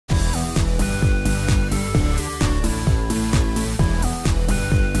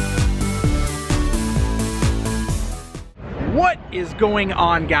What is going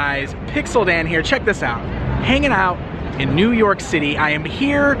on, guys? Pixel Dan here. Check this out. Hanging out in New York City. I am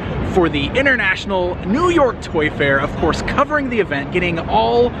here for the International New York Toy Fair, of course, covering the event, getting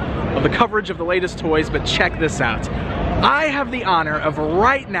all of the coverage of the latest toys, but check this out. I have the honor of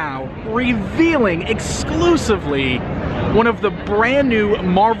right now revealing exclusively one of the brand new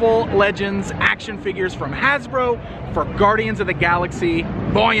Marvel Legends action figures from Hasbro for Guardians of the Galaxy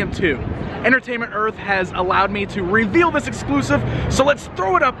Volume 2. Entertainment Earth has allowed me to reveal this exclusive, so let's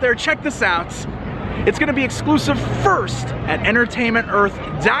throw it up there. Check this out. It's going to be exclusive first at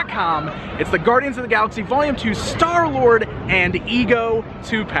entertainmentearth.com. It's the Guardians of the Galaxy Volume 2 Star-Lord and Ego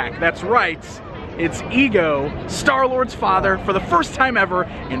 2-pack. That's right. It's Ego, Star-Lord's father, for the first time ever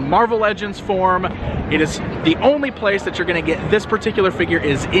in Marvel Legends form. It is the only place that you're going to get this particular figure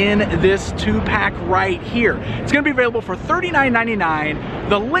is in this 2-pack right here. It's going to be available for $39.99.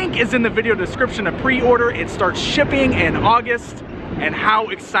 The link is in the video description to pre-order. It starts shipping in August. And how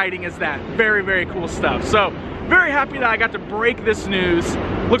exciting is that? Very, very cool stuff. So, very happy that I got to break this news.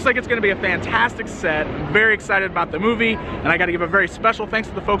 Looks like it's gonna be a fantastic set. I'm very excited about the movie, and I gotta give a very special thanks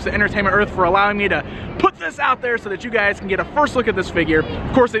to the folks at Entertainment Earth for allowing me to put this out there so that you guys can get a first look at this figure.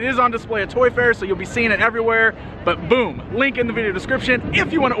 Of course, it is on display at Toy Fair, so you'll be seeing it everywhere, but boom, link in the video description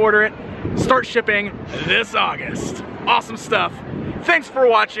if you wanna order it. Start shipping this August. Awesome stuff. Thanks for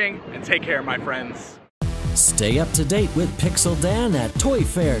watching, and take care, my friends. Stay up to date with Pixel Dan at Toy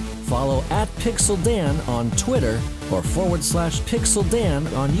Fair. Follow at Pixel Dan on Twitter or /Pixel Dan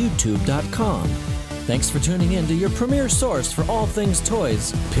on YouTube.com. Thanks for tuning in to your premier source for all things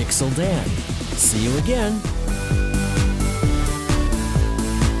toys, Pixel Dan. See you again.